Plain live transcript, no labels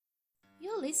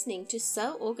listening to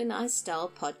So Organised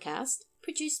Style podcast,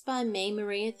 produced by me,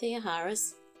 Maria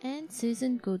Theoharis, and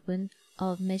Susan Goodwin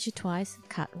of Measure Twice,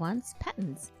 Cut Once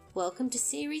Patterns. Welcome to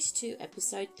Series 2,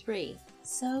 Episode 3.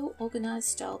 So Organised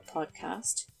Style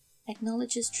podcast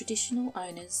acknowledges traditional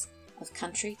owners of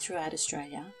country throughout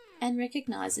Australia and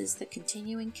recognises the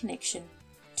continuing connection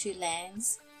to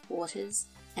lands, waters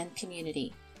and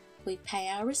community. We pay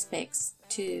our respects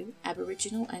to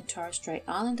Aboriginal and Torres Strait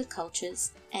Islander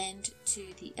cultures and to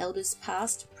the elders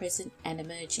past, present and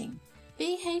emerging.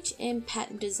 BHM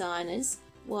Pattern Designers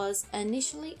was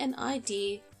initially an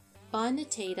idea by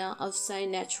Natita of So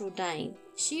Natural Dane.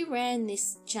 She ran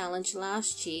this challenge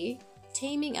last year,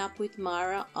 teaming up with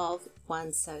Myra of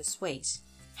One So Sweet.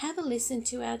 Have a listen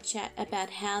to our chat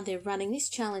about how they're running this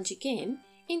challenge again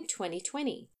in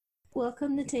 2020.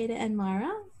 Welcome Natita and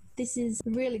Myra. This is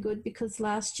really good because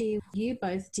last year you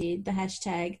both did the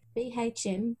hashtag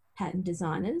BHM Pattern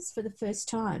Designers for the first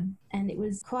time, and it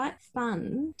was quite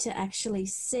fun to actually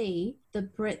see the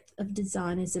breadth of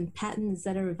designers and patterns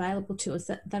that are available to us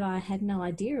that I had no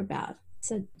idea about.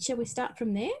 So shall we start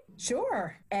from there?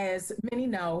 Sure. As many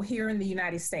know, here in the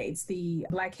United States, the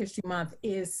Black History Month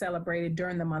is celebrated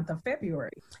during the month of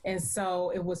February. And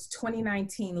so it was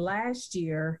 2019 last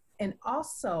year. And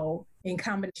also, in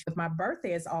combination with my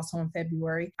birthday is also in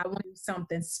February, I wanted to do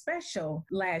something special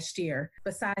last year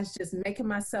besides just making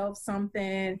myself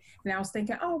something. And I was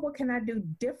thinking, what can I do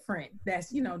different?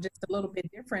 That's, just a little bit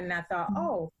different. And I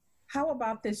thought, how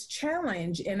about this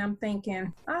challenge? And I'm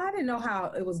thinking, I didn't know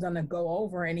how it was going to go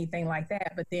over or anything like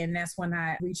that. But then that's when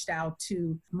I reached out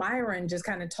to Myra and just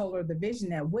kind of told her the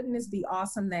vision that wouldn't this be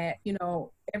awesome that,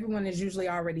 everyone is usually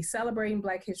already celebrating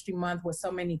Black History Month with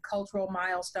so many cultural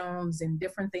milestones and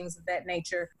different things of that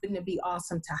nature. Wouldn't it be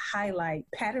awesome to highlight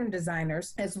pattern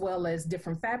designers as well as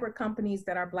different fabric companies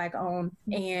that are Black owned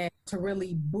and to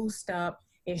really boost up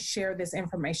and share this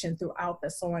information throughout the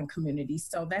sewing community.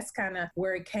 So that's kind of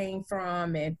where it came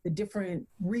from and the different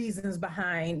reasons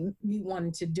behind me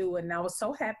wanting to do it. And I was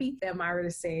so happy that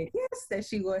Myra said yes, that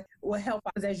she would help.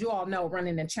 Because as you all know,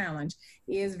 running a challenge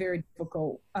is very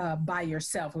difficult by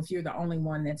yourself if you're the only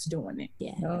one that's doing it.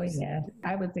 Yeah. Oh, yeah.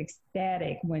 I was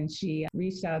ecstatic when she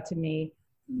reached out to me.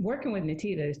 Working with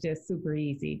Natita is just super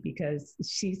easy because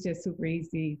she's just super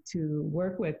easy to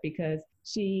work with because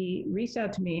she reached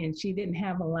out to me and she didn't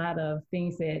have a lot of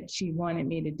things that she wanted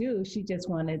me to do. She just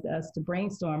wanted us to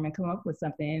brainstorm and come up with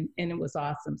something, and it was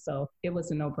awesome. So it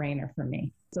was a no-brainer for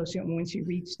me. So when she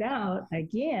reached out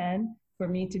again for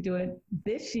me to do it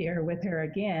this year with her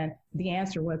again, the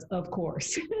answer was, of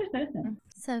course.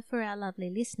 So for our lovely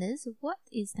listeners, what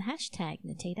is the hashtag,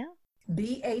 Natita?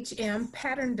 BHM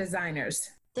Pattern Designers.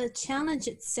 The challenge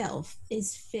itself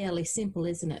is fairly simple,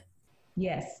 isn't it?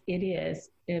 Yes, it is.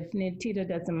 If Natita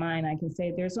doesn't mind, I can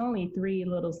say there's only 3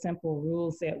 little simple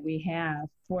rules that we have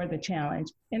for the challenge.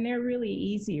 And they're really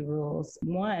easy rules.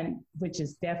 One, which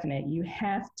is definite, you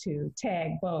have to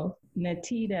tag both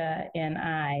Natita and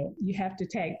I. You have to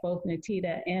tag both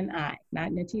Natita and I,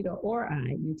 not Natita or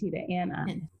I, Natita and I.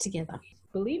 And together.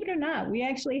 Believe it or not, we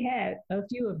actually had a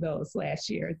few of those last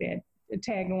year that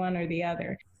tag one or the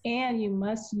other. And you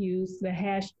must use the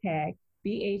hashtag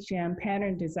BHM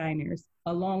Pattern Designers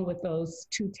along with those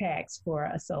 2 tags for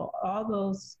us. So all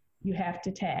those you have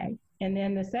to tag. And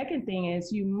then the second thing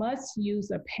is you must use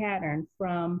a pattern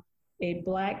from a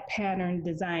Black pattern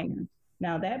designer.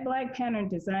 Now that Black pattern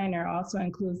designer also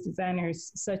includes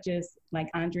designers such as like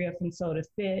Andrea from Soda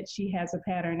Fit. She has a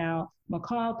pattern out.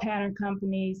 McCall Pattern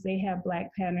Companies, they have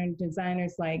Black pattern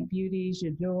designers like Beauty,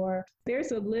 Jador.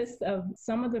 There's a list of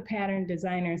some of the pattern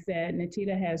designers that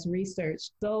Natita has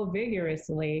researched so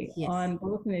vigorously on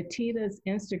both Natita's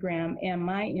Instagram and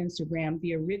my Instagram,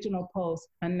 the original post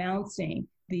announcing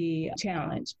the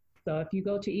challenge. So if you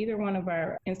go to either one of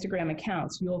our Instagram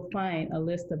accounts, you'll find a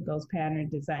list of those pattern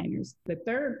designers. The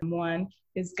third one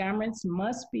is garments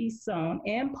must be sewn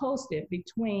and posted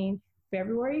between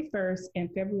February 1st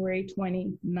and February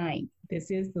 29th.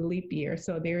 This is the leap year,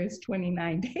 so there is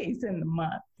 29 days in the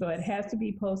month. So it has to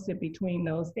be posted between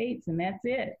those dates, and that's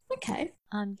it. Okay.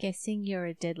 I'm guessing you're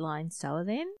a deadline sewer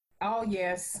then? Oh,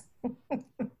 yes.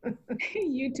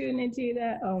 You too,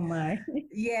 Natita? Oh, my.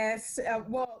 Yes.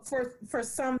 Well, for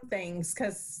some things,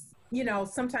 because,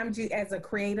 sometimes you, as a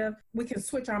creative, we can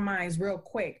switch our minds real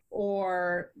quick.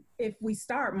 Or if we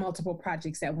start multiple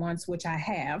projects at once, which I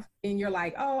have, and you're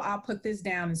like, I'll put this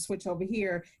down and switch over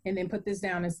here and then put this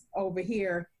down and over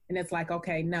here. And it's like,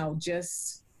 okay, no,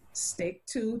 just stick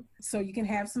to so you can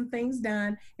have some things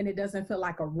done and it doesn't feel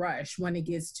like a rush when it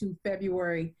gets to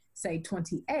February, say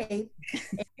 28th.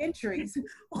 Entries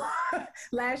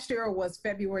last year was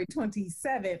February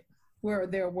 27th. where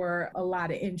there were a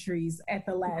lot of entries at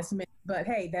the last minute. But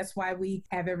hey, that's why we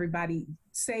have everybody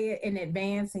say it in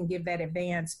advance and give that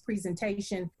advanced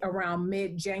presentation around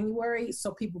mid-January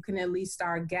so people can at least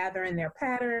start gathering their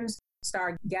patterns,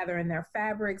 start gathering their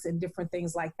fabrics and different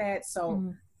things like that.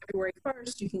 So February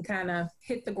 1st, you can kind of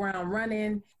hit the ground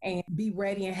running and be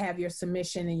ready and have your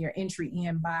submission and your entry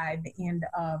in by the end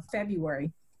of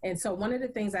February. And so one of the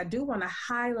things I do want to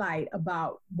highlight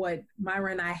about what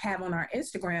Myra and I have on our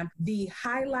Instagram, the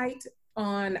highlight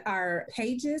on our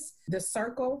pages, the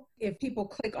circle, if people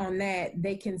click on that,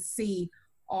 they can see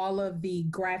all of the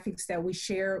graphics that we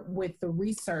share with the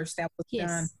research that was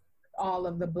done, all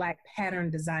of the Black pattern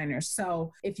designers.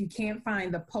 So if you can't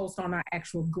find the post on our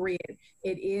actual grid,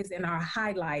 it is in our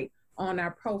highlight on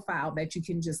our profile that you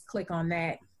can just click on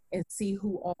that and see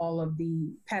who all of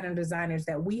the pattern designers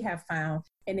that we have found.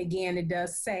 And again, it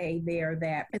does say there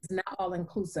that it's not all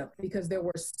inclusive because there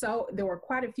were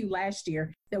quite a few last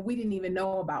year that we didn't even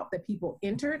know about that people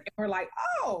entered and we're like,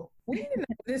 oh, we didn't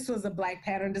know this was a Black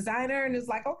pattern designer. And it's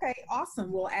like, okay,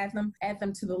 awesome. We'll add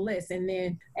them to the list. And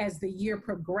then as the year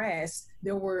progressed,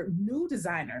 there were new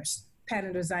designers,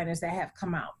 pattern designers that have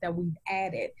come out that we've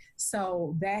added.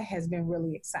 So that has been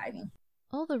really exciting.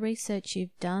 All the research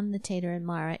you've done, Natita and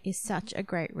Myra, is such a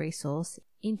great resource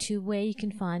into where you can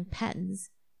find patterns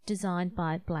designed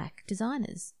by Black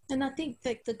designers. And I think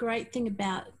that the great thing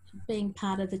about being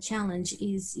part of the challenge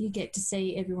is you get to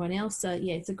see everyone else. So,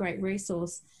 yeah, it's a great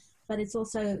resource. But it's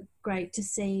also great to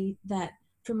see that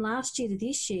from last year to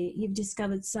this year, you've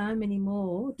discovered so many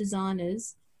more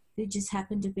designers who just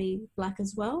happen to be Black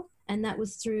as well. And that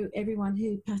was through everyone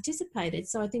who participated.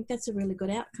 So I think that's a really good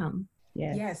outcome.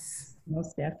 Yes.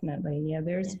 Most definitely. Yeah,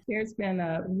 there's been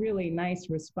a really nice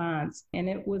response, and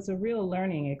it was a real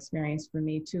learning experience for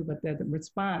me too, but the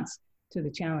response to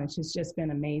the challenge has just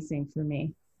been amazing for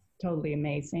me. Totally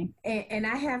amazing. And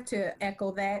I have to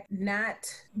echo that, not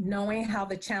knowing how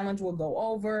the challenge will go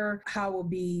over, how it will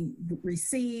be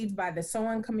received by the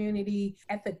sewing community.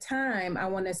 At the time, I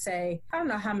want to say, I don't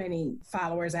know how many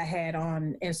followers I had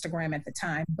on Instagram at the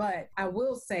time, but I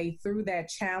will say through that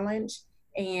challenge,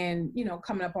 and, you know,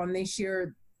 coming up on this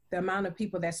year, the amount of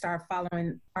people that start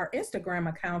following our Instagram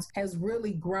accounts has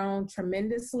really grown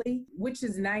tremendously, which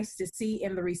is nice to see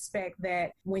in the respect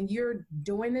that when you're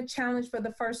doing the challenge for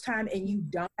the first time and you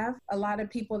don't have a lot of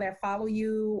people that follow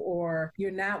you, or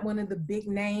you're not one of the big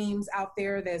names out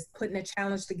there that's putting a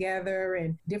challenge together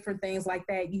and different things like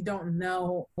that, you don't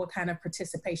know what kind of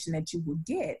participation that you would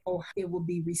get or it will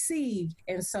be received.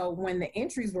 And so when the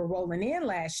entries were rolling in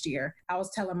last year, I was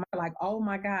telling my, like, oh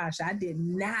my gosh, I did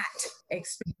not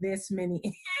expect this many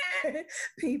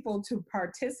people to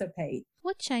participate.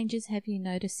 What changes have you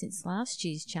noticed since last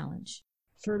year's challenge?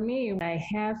 For me, I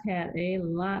have had a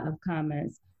lot of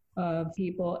comments of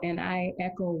people, and I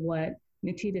echo what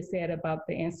Natita said about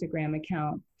the Instagram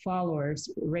account followers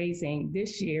raising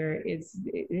this year.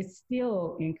 It's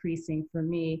still increasing for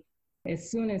me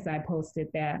as soon as I posted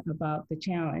that about the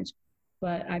challenge.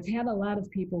 But I've had a lot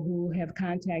of people who have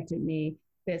contacted me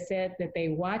that said that they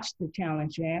watched the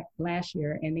challenge last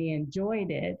year and they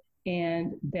enjoyed it,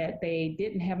 and that they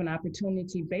didn't have an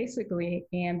opportunity basically,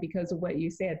 and because of what you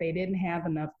said, they didn't have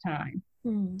enough time.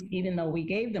 Even though we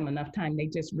gave them enough time, they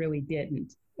just really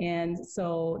didn't. And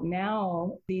so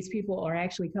now these people are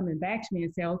actually coming back to me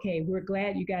and say, okay, we're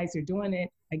glad you guys are doing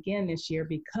it again this year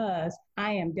because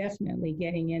I am definitely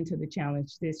getting into the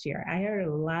challenge this year. I heard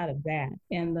a lot of that.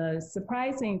 And the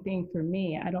surprising thing for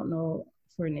me, I don't know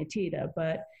for Natita,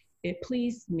 but it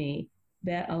pleased me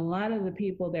that a lot of the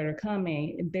people that are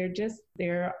coming,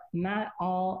 they're not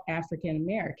all African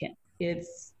American.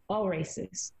 It's all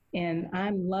races. And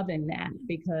I'm loving that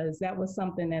because that was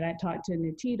something that I talked to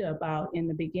Natita about in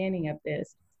the beginning of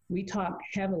this. We talked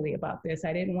heavily about this.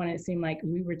 I didn't want it to seem like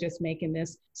we were just making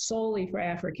this solely for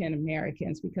African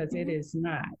Americans because it is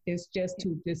not. It's just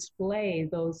to display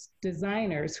those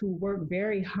designers who work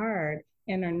very hard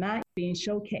and are not being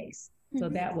showcased. So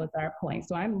that was our point.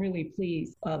 So I'm really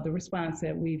pleased of the response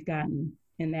that we've gotten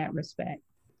in that respect.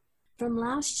 From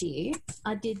last year,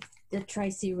 I did the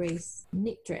Tracy Reese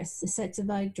knit dress, the Sets of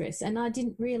Vogue dress, and I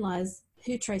didn't realise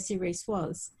who Tracy Reese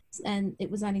was. And it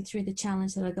was only through the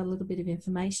challenge that I got a little bit of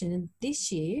information. And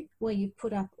this year, where you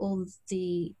put up all of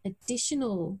the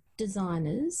additional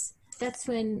designers, that's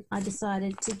when I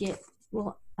decided to get,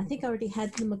 well, I think I already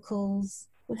had the McCall's,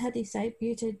 how do you say,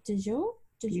 Beauty du jour?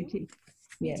 Beauty.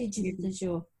 Yes. Beauty du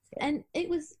jour. And it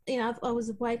was, I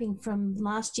was waiting from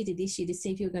last year to this year to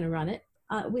see if you were going to run it.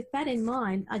 With that in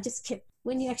mind, I just kept,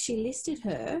 when you actually listed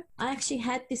her, I actually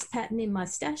had this pattern in my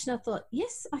stash and I thought,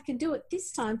 yes, I can do it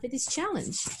this time for this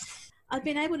challenge. I've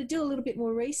been able to do a little bit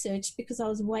more research because I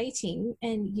was waiting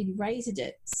and you raised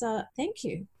it. So thank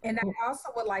you. And I also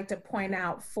would like to point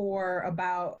out for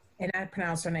about, and I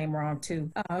pronounced her name wrong too,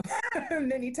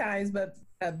 many times, but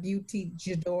Beauty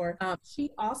Jador,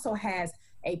 she also has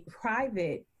a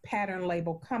private pattern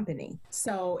label company.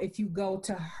 So if you go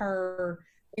to her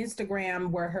Instagram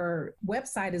where her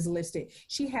website is listed,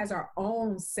 she has her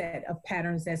own set of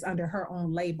patterns that's under her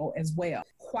own label as well.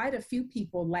 Quite a few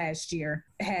people last year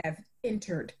have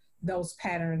entered those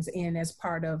patterns in as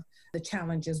part of the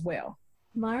challenge as well.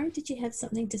 Myra, did you have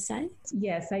something to say?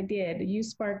 Yes, I did. You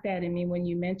sparked that in me when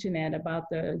you mentioned that about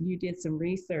you did some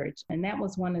research. And that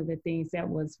was one of the things that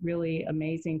was really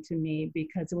amazing to me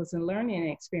because it was a learning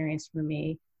experience for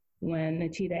me. When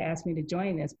Natita asked me to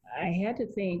join this, I had to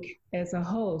think as a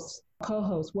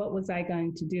co-host, what was I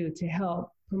going to do to help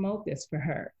promote this for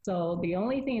her? So the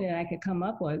only thing that I could come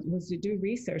up with was to do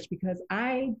research because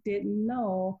I didn't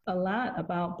know a lot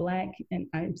about Black, and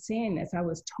I'm saying this, I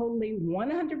was totally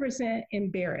 100%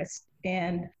 embarrassed.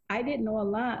 And I didn't know a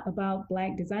lot about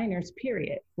Black designers,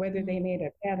 period, whether they made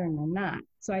a pattern or not.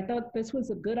 So I thought this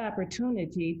was a good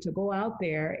opportunity to go out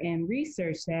there and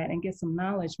research that and get some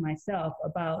knowledge myself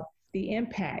about the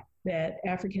impact that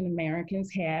African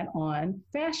Americans had on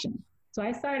fashion. So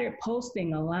I started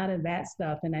posting a lot of that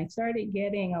stuff and I started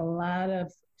getting a lot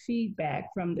of feedback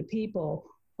from the people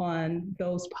on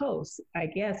those posts. I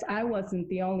guess I wasn't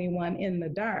the only one in the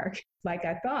dark like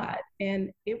I thought. And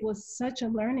it was such a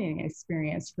learning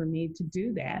experience for me to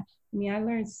do that. I mean, I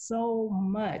learned so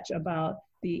much about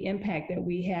the impact that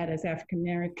we had as African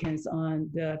Americans on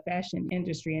the fashion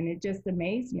industry. And it just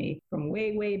amazed me from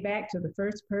way, way back to the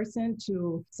first person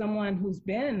to someone who's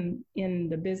been in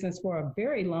the business for a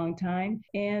very long time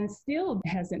and still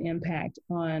has an impact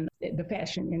on the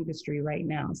fashion industry right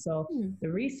now. So the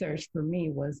research for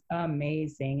me was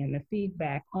amazing. And the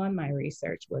feedback on my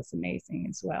research was amazing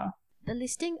as well. The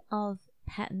listing of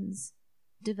patterns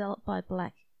developed by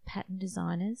Black pattern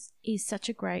designers is such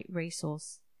a great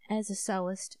resource. As a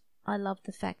sewist, I love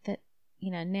the fact that,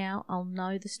 now I'll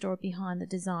know the story behind the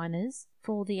designers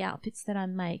for the outfits that I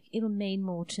make. It'll mean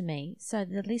more to me. So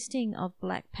the listing of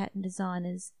Black pattern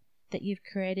designers that you've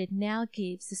created now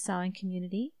gives the sewing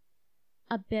community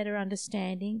a better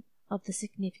understanding of the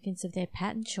significance of their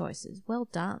pattern choices. Well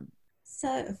done.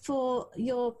 So for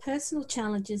your personal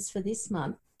challenges for this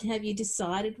month, have you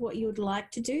decided what you would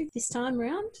like to do this time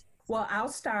around? Well, I'll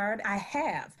start. I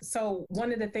have. So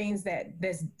one of the things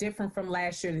that's different from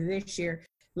last year to this year,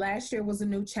 last year was a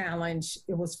new challenge.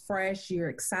 It was fresh. You're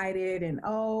excited and,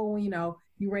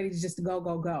 you're ready to just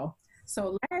go.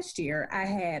 So last year I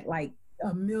had like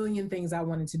a million things I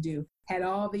wanted to do, had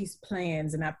all these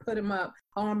plans and I put them up.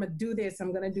 Oh, I'm going to do this.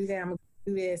 I'm going to do that. I'm going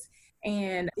to do this.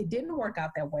 And it didn't work out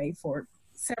that way for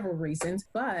several reasons.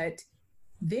 But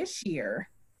this year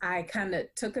I kind of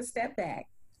took a step back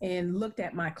and looked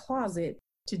at my closet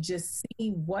to just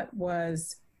see what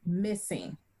was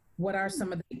missing. What are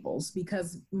some of the people's?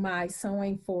 Because my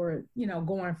sewing for,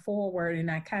 going forward, and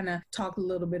I kind of talked a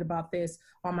little bit about this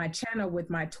on my channel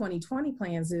with my 2020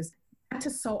 plans, is not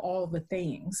to sew all the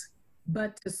things,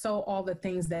 but to sew all the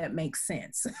things that make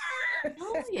sense.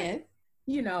 Oh, yeah.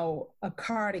 A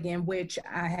cardigan, which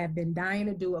I have been dying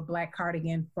to do a Black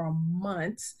cardigan for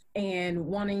months and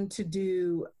wanting to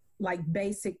do like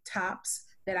basic tops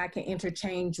that I can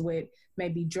interchange with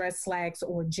maybe dress slacks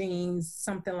or jeans,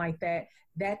 something like that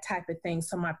type of thing.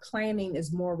 So my planning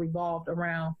is more revolved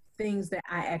around things that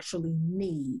I actually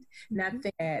need, not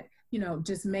that,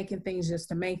 just making things just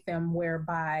to make them,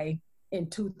 whereby in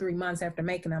 2-3 months after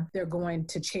making them, they're going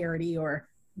to charity or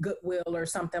Goodwill or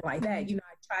something like that. I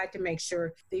tried to make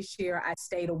sure this year I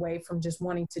stayed away from just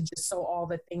wanting to just sew all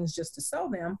the things just to sew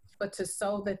them, but to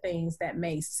sew the things that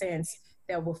made sense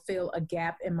that will fill a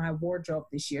gap in my wardrobe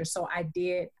this year. So I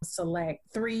did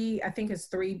select 3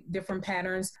 different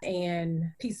patterns and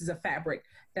pieces of fabric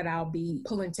that I'll be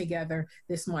pulling together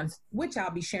this month, which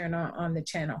I'll be sharing on the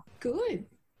channel. Good.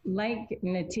 Like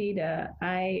Natita,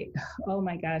 oh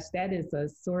my gosh, that is a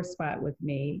sore spot with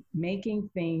me, making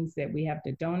things that we have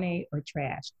to donate or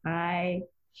trash. I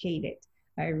hate it.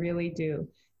 I really do.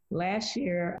 Last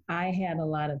year, I had a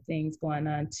lot of things going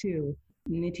on too.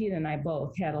 Natita and I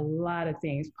both had a lot of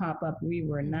things pop up we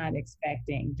were not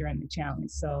expecting during the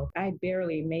challenge. So I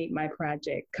barely made my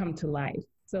project come to life.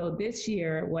 So this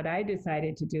year, what I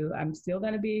decided to do, I'm still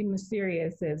going to be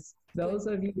mysterious, as those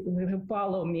of you who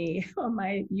follow me on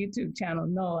my YouTube channel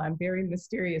know I'm very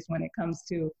mysterious when it comes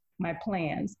to my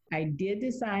plans. I did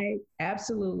decide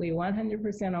absolutely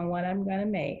 100% on what I'm going to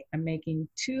make. I'm making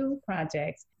 2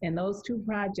 projects, and those 2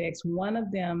 projects, one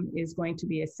of them is going to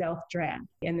be a self-draft.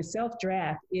 And the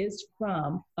self-draft is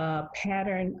from a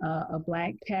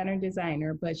Black pattern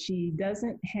designer, but she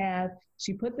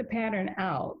put the pattern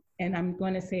out, and I'm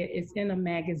going to say it's in a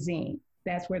magazine.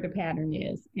 That's where the pattern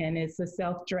is, and it's a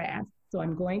self-draft. So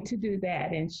I'm going to do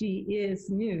that, and she is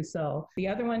new. So the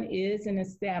other one is an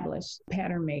established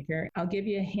pattern maker. I'll give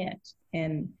you a hint,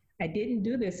 and I didn't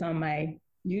do this on my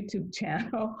YouTube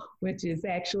channel, which is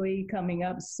actually coming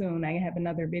up soon. I have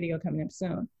another video coming up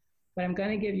soon, but I'm going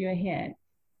to give you a hint.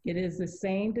 It is the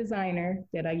same designer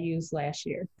that I used last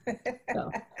year. So.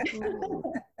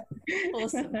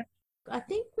 Awesome. I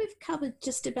think we've covered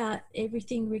just about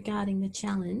everything regarding the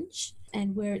challenge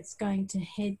and where it's going to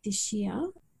head this year.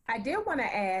 I did want to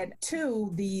add,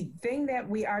 too, the thing that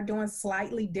we are doing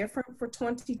slightly different for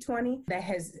 2020 that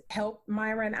has helped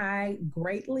Myra and I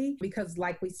greatly, because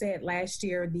like we said last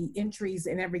year, the entries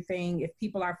and everything, if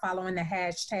people are following the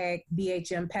hashtag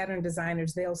BHM Pattern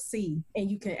Designers, they'll see,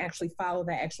 and you can actually follow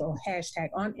the actual hashtag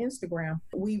on Instagram.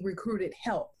 We recruited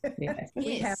help. Yes.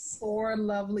 We have 4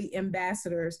 lovely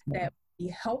ambassadors that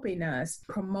helping us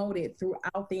promote it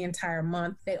throughout the entire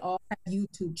month. They all have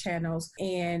YouTube channels,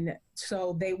 and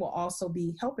so they will also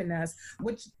be helping us,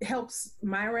 which helps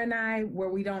Myra and I, where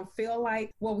we don't feel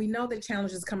like, well, we know the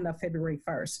challenge is coming up February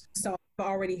 1st. So I've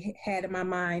already had in my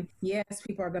mind, yes,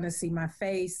 people are going to see my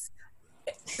face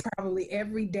probably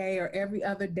every day or every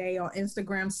other day on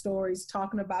Instagram stories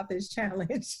talking about this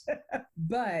challenge.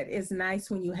 But it's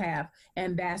nice when you have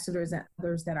ambassadors and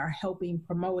others that are helping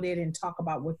promote it and talk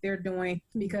about what they're doing,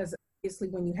 because obviously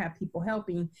when you have people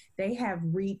helping, they have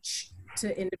reach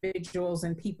to individuals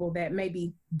and people that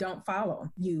maybe don't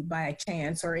follow you by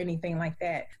chance or anything like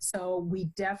that. So we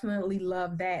definitely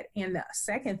love that. And the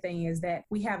second thing is that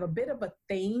we have a bit of a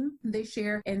theme this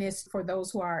year, and it's for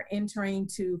those who are entering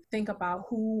to think about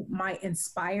who might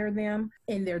inspire them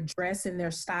in their dress and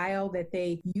their style, that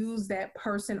they use that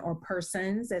person or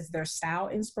persons as their style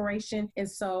inspiration. And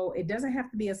so it doesn't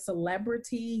have to be a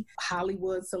celebrity,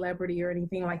 Hollywood celebrity or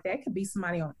anything like that. It could be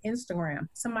somebody on Instagram,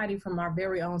 somebody from our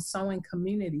very own sewing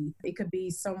community. It could be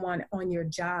someone on your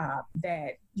job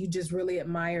that you just really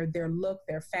admire their look,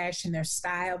 their fashion, their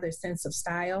style, their sense of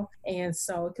style. And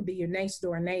so it could be your next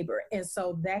door neighbor. And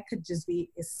so that could just be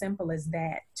as simple as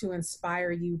that to inspire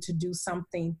you to do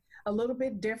something a little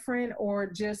bit different or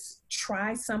just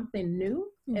try something new.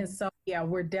 And so, yeah,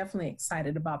 we're definitely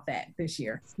excited about that this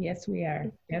year. Yes, we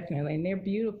are, definitely. And they're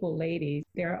beautiful ladies.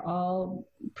 They're all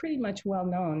pretty much well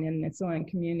known in the sewing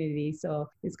community. So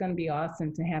it's going to be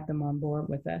awesome to have them on board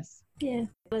with us. Yeah,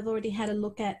 I've already had a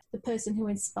look at the person who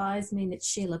inspires me, and it's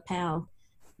Sheila Powell.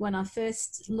 When I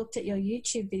first looked at your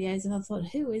YouTube videos, and I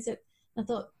thought, who is it? I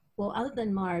thought, well, other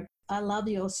than Myra, I love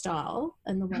your style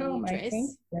and the way you dress.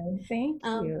 Thank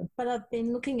you. But I've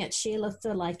been looking at Sheila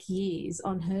for like years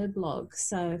on her blog.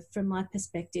 So from my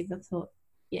perspective, I thought,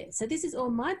 yeah, so this is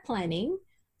all my planning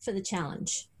for the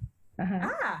challenge.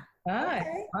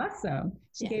 Okay. Awesome.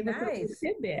 She gave us a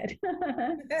tidbit.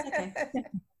 Okay.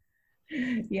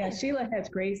 Yeah, Sheila has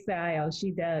great style.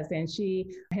 She does. And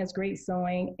she has great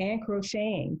sewing and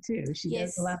crocheting too. She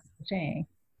does a lot of crocheting.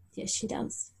 Yes, she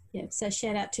does. Yeah, so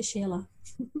shout out to Sheila.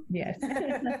 Yes.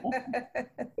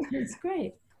 That's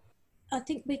great. I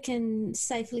think we can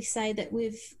safely say that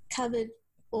we've covered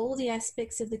all the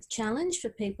aspects of the challenge for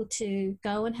people to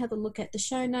go and have a look at the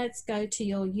show notes, go to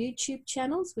your YouTube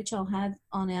channels, which I'll have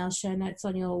on our show notes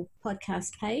on your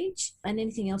podcast page, and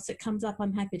anything else that comes up,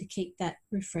 I'm happy to keep that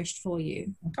refreshed for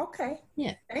you. Okay.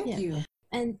 Yeah. Thank you.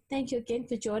 And thank you again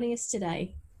for joining us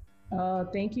today. Oh,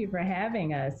 thank you for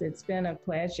having us. It's been a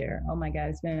pleasure. Oh my God,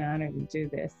 it's been an honor to do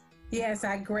this. Yes,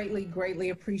 I greatly,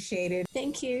 greatly appreciate it.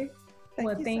 Thank you.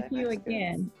 Thank you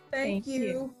again. Thank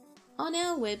you. On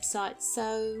our website,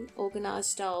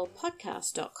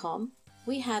 seworganisedstylepodcast.com,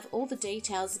 we have all the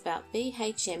details about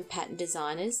BHM Pattern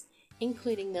Designers,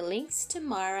 including the links to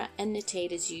Myra and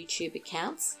Natita's YouTube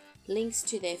accounts, links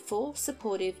to their 4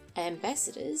 supportive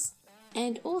ambassadors,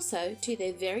 and also to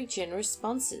their very generous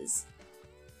sponsors.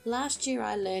 Last year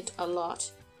I learnt a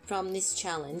lot from this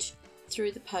challenge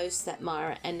through the posts that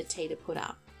Myra and Natita put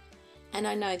up. And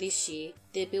I know this year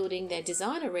they're building their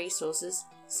designer resources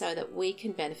so that we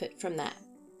can benefit from that.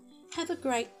 Have a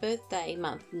great birthday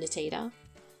month, Natita.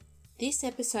 This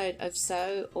episode of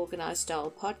Sew Organised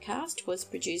Style Podcast was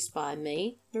produced by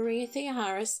me, Maria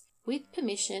Theoharis, with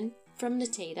permission from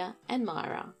Natita and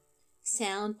Myra.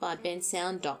 Sound by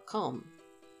bensound.com.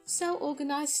 Sew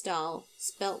Organised Style,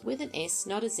 spelt with an S,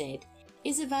 not a Z,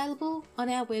 is available on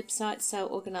our website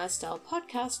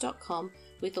soorganizedstylepodcast.com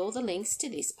with all the links to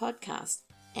this podcast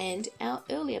and our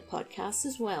earlier podcasts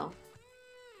as well.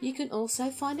 You can also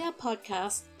find our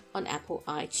podcast on Apple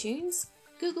iTunes,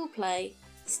 Google Play,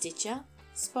 Stitcher,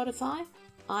 Spotify,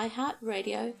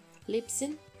 iHeartRadio,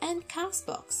 Libsyn and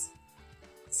Castbox.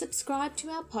 Subscribe to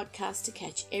our podcast to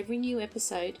catch every new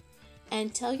episode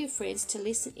and tell your friends to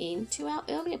listen in to our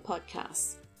earlier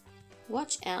podcasts.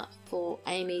 Watch out for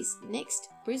Amy's next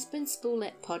Brisbane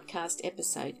Spoolette podcast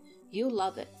episode. You'll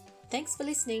love it. Thanks for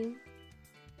listening.